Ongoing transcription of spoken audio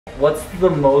What's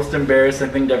the most embarrassing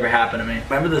thing to ever happen to me? I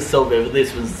remember this so vividly.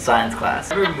 This was science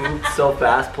class. I never moved so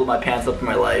fast, pulled my pants up in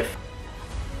my life.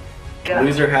 Yeah.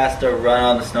 Loser has to run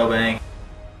on the snowbank.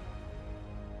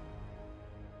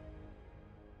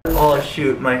 Oh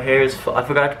shoot, my hair is I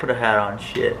forgot to put a hat on,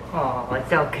 shit. Oh,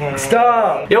 it's okay.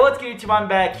 Stop! Yo, what's good YouTube? I'm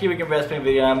back here with a breastfeeding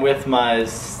video. I'm with my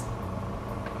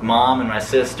mom and my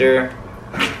sister.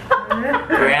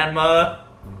 Grandma.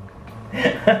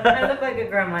 I look like a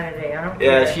grandma today, I don't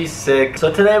Yeah, care. she's sick.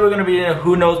 So today we're gonna be doing a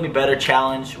Who Knows Me Better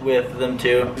challenge with them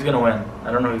two. Who's gonna win?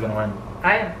 I don't know who's gonna win.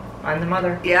 I'm the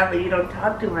mother. Yeah, but you don't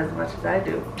talk to him as much as I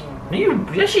do.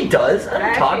 Yes, she does. I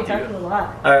don't talk to you. A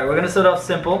lot. Alright, we're gonna start off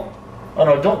simple. Oh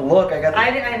no, don't look. I got the...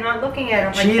 I'm not looking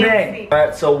at him. Cheating!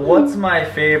 Alright, so what's my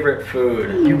favorite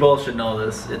food? You both should know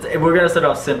this. We're gonna start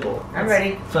off simple. I'm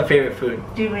ready. It's my favorite food.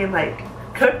 Do you mean like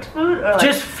cooked food or like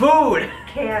just food?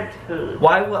 Canned food.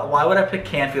 Why would I pick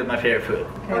canned food as my favorite food?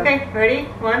 Okay, ready?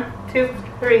 1, 2,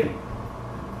 3.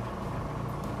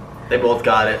 They both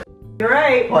got it. You're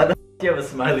right. Why the f do you have a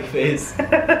smiley face?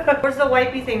 Where's the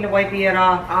wipey thing to wipe it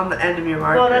off? On the end of your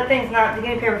marker. No, that thing's not. Give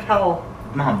me a paper towel.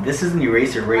 Mom, this is an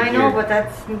eraser right here. I know, but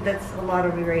that's a lot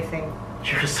of erasing.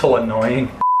 You're so annoying.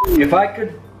 If I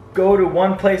could go to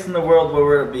one place in the world, where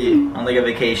would it be? On like a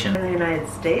vacation. In the United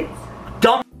States?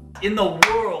 Dumb in the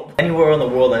world. Anywhere in the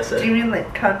world, I said. Do you mean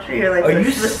like country or like Are a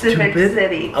you specific stupid?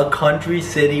 city? A country,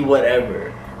 city,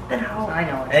 whatever. Then how? I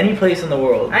know it. Any place in the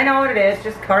world. I know what it is.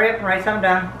 Just hurry up and write something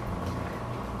down.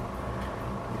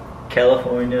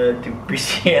 California to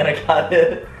Louisiana, got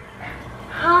it.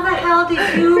 How the hell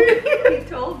did you? He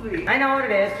told me. I know what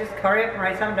it is. Just hurry up and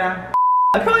write something down.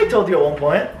 I probably told you at one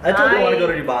point. I told you I want to go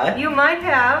to Dubai. You might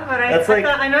have, but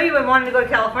I know you would want to go to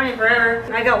California forever.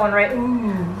 I got one right.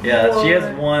 Ooh. Yeah, she has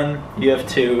one, you have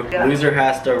two. Yeah. Loser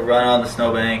has to run on the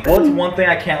snowbank. What's one thing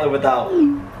I can't live without?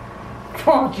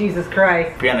 Oh, Jesus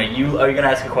Christ. Brianna, are you gonna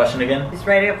ask a question again? Just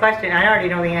write a question. I already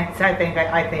know the answer. I think.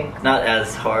 Not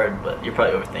as hard, but you're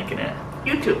probably overthinking it.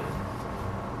 YouTube.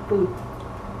 Food.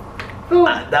 Food.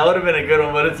 That would have been a good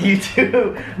one, but it's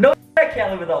YouTube. No, I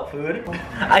can't live without food.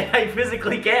 I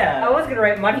physically I can't. was gonna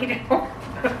write money down.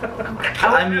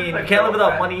 I mean, you can't live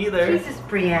without money either. Jesus,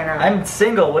 Brianna. I'm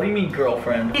single. What do you mean,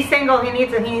 girlfriend? He's single. He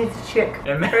needs a chick.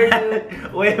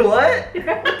 Wait, what? What the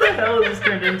hell is this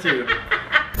turned into?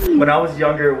 When I was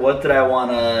younger, what did I want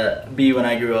to be when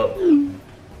I grew up? Oh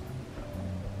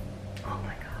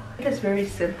my god. It is very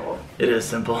simple. It is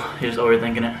simple. You're just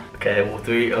overthinking it. Okay, well,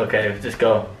 okay, just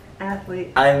go.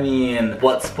 Athlete. I mean,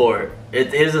 what sport?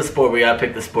 It is a sport, but you gotta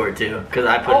pick the sport too. Because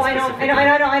I put it specifically. I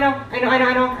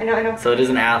know. So it is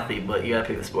an athlete, but you gotta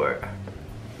pick the sport.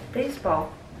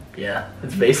 Baseball. Yeah,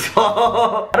 it's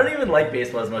baseball. I don't even like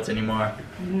baseball as much anymore.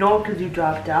 No, because you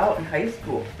dropped out in high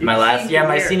school. My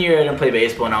senior year I didn't play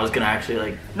baseball, and I was gonna actually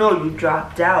like. No, you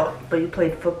dropped out, but you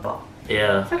played football.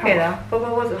 Yeah. It's okay though.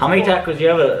 Football wasn't. How many tackles do you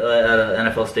have at an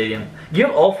NFL stadium? You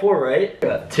have all 4, right?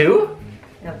 2?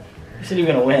 Yep. You said you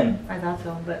were gonna win. I thought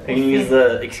so, but. You can use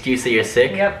the excuse that you're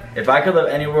sick. Yep. If I could live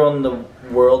anywhere in the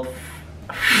world.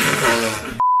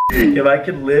 If I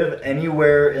could live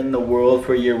anywhere in the world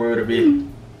for a year, where would it be?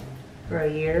 For a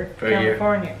year. For a year.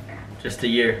 California. Just a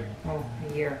year. Oh,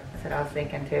 a year. That's what I was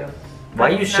thinking too. Why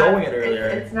are you It's showing not- it earlier?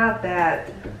 It's not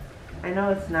that. I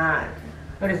know it's not.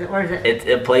 What is it? Where is it? It's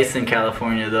a place in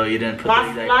California, though. You didn't put the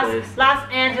exact place. Los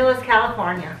Angeles,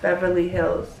 California. Beverly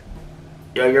Hills.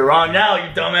 Yo, you're wrong now, you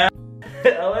dumbass.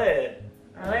 LA.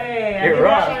 LA. You're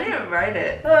wrong. I didn't write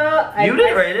it. You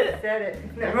didn't write it? Said it.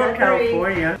 I wrote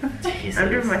California. Jesus. I'm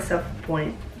giving myself a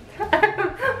point.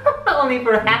 Only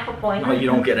for half a point. No, you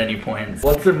don't get any points.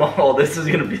 What's the most? This is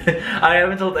gonna be. I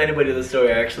haven't told anybody the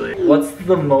story actually. What's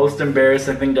the most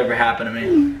embarrassing thing to ever happen to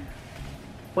me?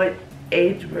 What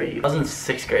age were you? I was in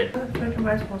 6th grade. What the frick am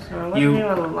I supposed to know? I wasn't even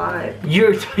alive.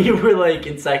 You were like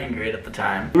in 2nd grade at the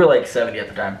time. You were like 70 at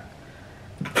the time.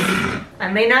 I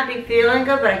may not be feeling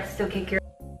good, but I can still kick your.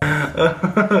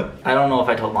 I don't know if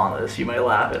I told Mom this. You might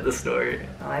laugh at the story.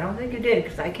 Oh, I don't think you did,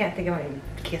 because I can't think of any.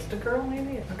 Kissed a girl,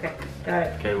 maybe? Okay, got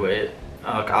it. Okay, wait.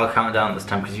 I'll count down this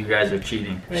time because you guys are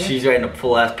cheating. Ready? She's writing a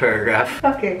full ass paragraph.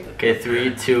 Okay. Okay,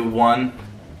 3, 2, 1.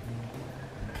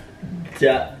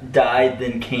 Died,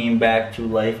 then came back to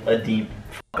life. A deep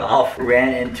off.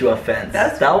 Ran into a fence.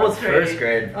 That was 1st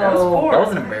grade. That was Oh. 4th. That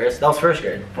wasn't embarrassed. That was 1st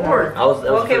grade. 4th. That was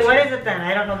Okay, first what grade. is it then?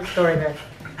 I don't know the story then.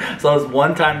 So I was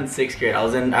one time in 6th grade.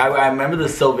 I remember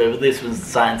this so vividly. This was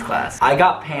science class. I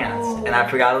got pants and I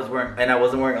forgot I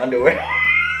wasn't wearing underwear.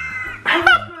 I was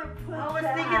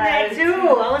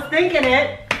thinking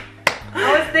that too.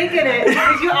 I was thinking it.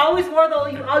 Because you always wore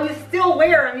those, you still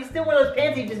wear them. You still wear those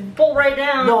pants, you just pull right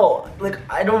down. No, like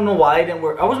I don't know why I didn't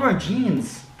wear. I was wearing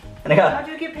jeans. And I got. How'd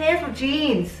you get pants with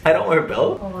jeans? I don't wear a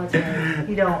belt. Oh, that's right.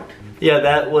 You don't. Yeah,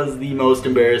 that was the most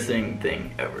embarrassing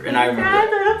thing ever, and I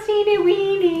remember. Little teeny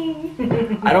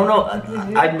weeny. I don't know.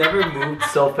 I've never moved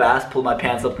so fast, pulled my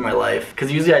pants up in my life.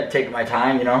 Cause usually I'd take my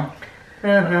time, you know.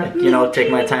 Like, you know,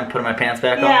 take my time, putting my pants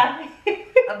back on. Yeah.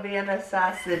 A Vienna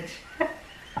sausage.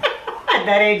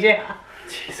 That age, yeah.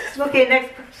 Jesus. Okay,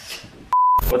 next question.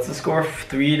 What's the score?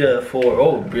 3-4.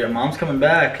 Oh, your mom's coming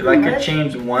back. If I could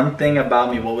change one thing about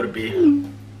me, what would it be?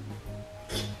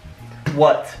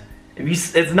 What? If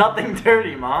you, it's nothing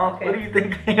dirty, Mom. Okay. What are you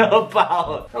thinking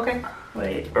about? Okay.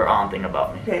 Wait. Or on thing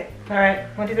about me. Okay. All right.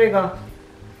 1, 2, 3, go.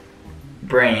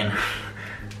 Brain.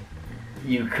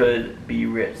 You could be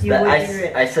rich. You would be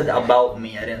rich. I said about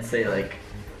me. I didn't say like.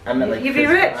 I meant like. You'd be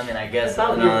physical. rich. I mean, I guess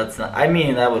About no, you. that's not. I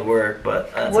mean, that would work,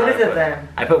 but that's What not is what I it put. then?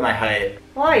 I put my height.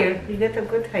 Why? You get the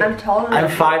good height. I'm taller than I'm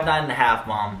you. 5'9.5",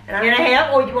 Mom. And You're 1.5?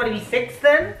 Oh, you want to be 6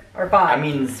 then? Or 5? I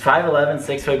mean, 5'11",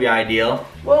 6 would be ideal.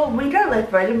 Well, we got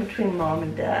like right in between mom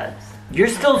and dad's. You're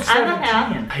still I'm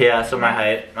 17. a Yeah, so my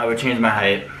height. I would change my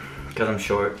height because I'm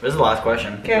short. This is the last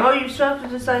question. Okay. Oh, you still have to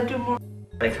decide 2 more.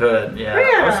 I could, yeah.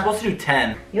 Yeah. I was supposed to do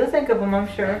 10. You'll think of them, I'm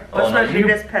sure. Oh, What's no, my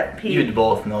biggest pet peeve? You'd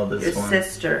both know this Your one.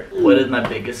 sister. What is my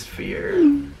biggest fear?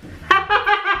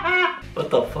 What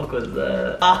the fuck was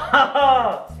that?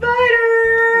 Oh,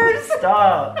 Spiders!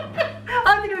 stop.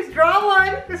 I think it was draw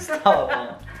one.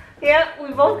 Stop. Yeah,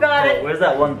 we both got Oh, it. where's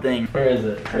that one thing? Where is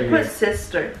it? I Right put here.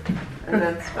 sister. And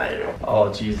then spider.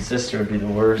 Oh, Jesus, sister would be the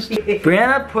worst.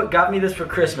 Brianna got me this for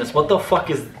Christmas. What the fuck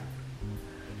is...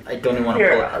 I don't even want to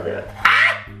pull Here, it. I'll do it.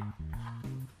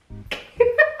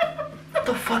 What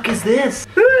the fuck is this?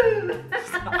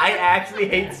 I actually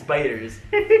hate spiders.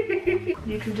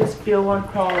 You can just feel one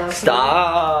crawl out.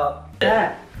 Stop. What's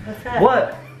that? What's that?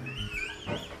 What?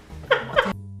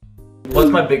 What's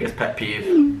my biggest pet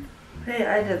peeve? Hey,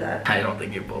 I did that. I don't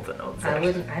think you both know this. I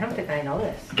don't think I know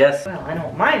this. Guess. Well, I know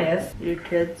what mine is. Your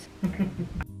kids.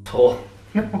 Hole.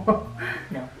 No.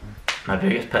 My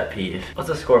biggest pet peeve. What's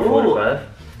the score? 4 to 5?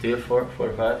 Do you have 4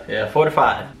 to 5? Yeah, 4 to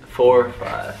 5. 4,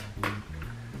 5.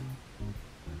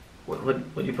 What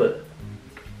do you put?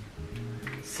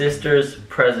 Sister's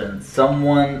present.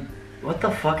 Someone. What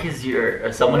the fuck is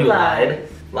your? Someone who lied.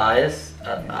 Lies.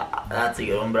 That's a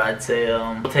good one, but I'd say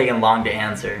taking long to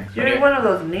answer. You're one of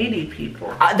those needy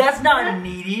people. That's not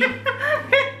needy.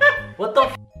 What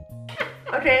the?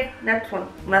 Okay, next one.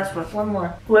 Last one. One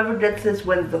more. Whoever gets this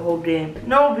wins the whole game.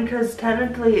 No, because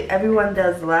technically everyone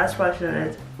does the last question and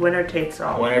it's winner takes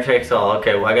all. Winner takes all.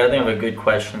 Okay, well I gotta think of a good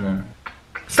question then.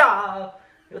 Stop.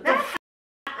 What the?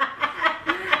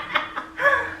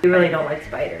 You really don't like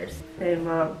spiders. Hey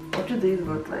mom, what do these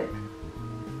look like?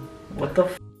 What the?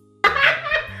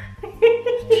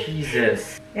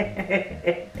 Jesus.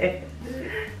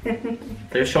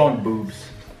 They're showing boobs.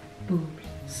 Boobs.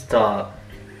 Stop.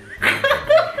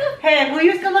 Hey, who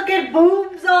used to look at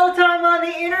boobs all the time on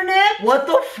the internet? What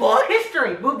the fuck?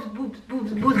 History. Boobs, boobs,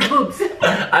 boobs, boobs, boobs.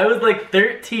 I was like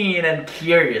 13 and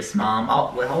curious, Mom.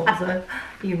 What old was I?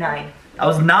 You 9. I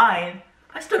was 9.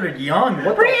 I started young.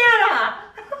 What the? Brianna!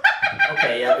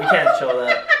 Okay, yeah, we can't show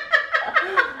that.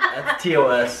 That's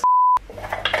TOS.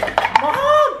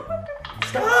 Mom!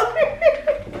 Stop!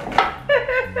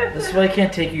 This is why I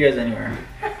can't take you guys anywhere.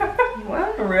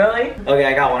 What? Really? Okay,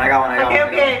 I got one.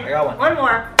 Okay. I got one. One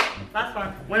more. Last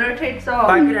one. Winner takes If all.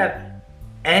 I could have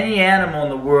any animal in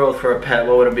the world for a pet,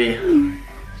 what would it be?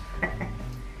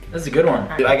 This is a good one.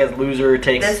 I guess loser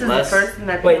takes This is less. the first thing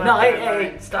that Wait, came no, up in my hey,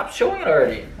 mind. stop showing it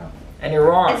already. And you're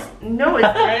wrong.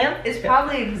 It's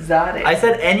probably exotic. I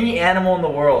said any animal in the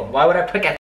world. Why would I pick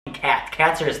a cat?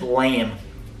 Cats are just lame.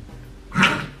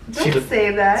 Don't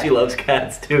say that. She loves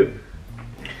cats too.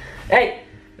 Hey,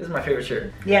 this is my favorite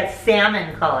shirt. Yeah, it's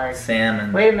salmon colored.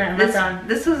 Salmon. Wait a minute, hold on.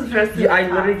 This was the first thing. Yeah, I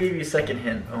that literally popped. gave you a second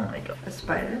hint. Oh my god. A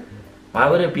spider. Why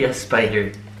would it be a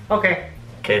spider? Okay.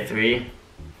 Okay, 3,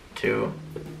 2,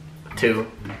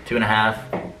 2.5.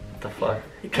 What the fuck?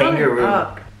 You're coming Kangaroo.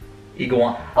 up.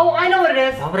 Iguana. Oh, I know what it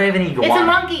is. Why would I have an iguana? It's a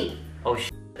monkey. Oh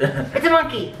shit. It's a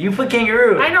monkey. You put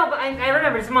kangaroo. I know, but I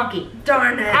remember it's a monkey.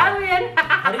 Darn it. I win.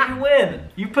 How did you win?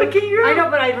 You put kangaroo. I know,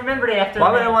 but I remembered it after. Why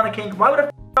would I want a kangaroo? Why would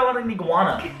I want an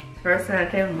iguana? First thing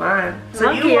that came to mind.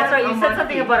 Monkey, that's right. want You a said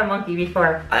something monkey. about a monkey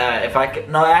before. If I could,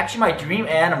 no, actually, my dream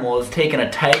animal is taking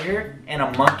a tiger and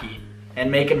a monkey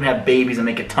and make them have babies and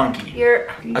make a tunky. You're.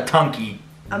 A tunky.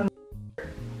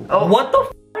 Oh. What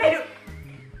the? F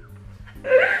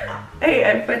Hey,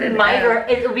 I put an Miger.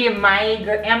 It would be a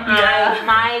miger. Yeah.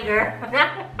 Miger.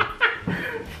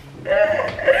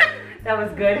 That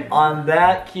was good. On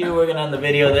that cue, we're gonna end the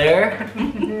video there.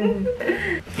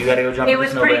 You gotta go jump It in the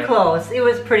was pretty snowbank. close. It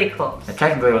was pretty close.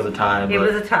 Technically, it was a tie. It But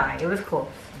was a tie. It was close.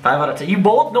 5 out of 10. You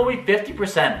both know me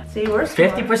 50%. See, we're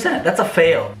smart. 50%. That's a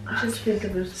fail. Just think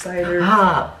of the spiders.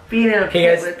 Ah. Being in a Okay,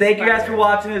 pit guys. with Thank you guys for spiders.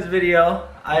 watching this video.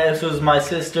 This was my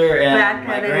sister and Back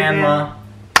my at it grandma.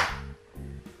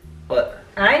 What?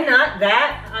 I'm not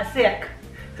that sick.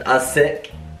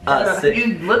 Sick. Sick.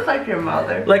 You look like your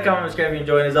mother. Like, comment, subscribe if you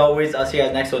enjoyed. As always, I'll see you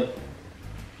guys next one.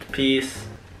 Peace.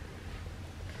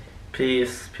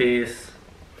 Peace. Peace.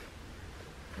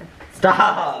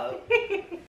 Stop.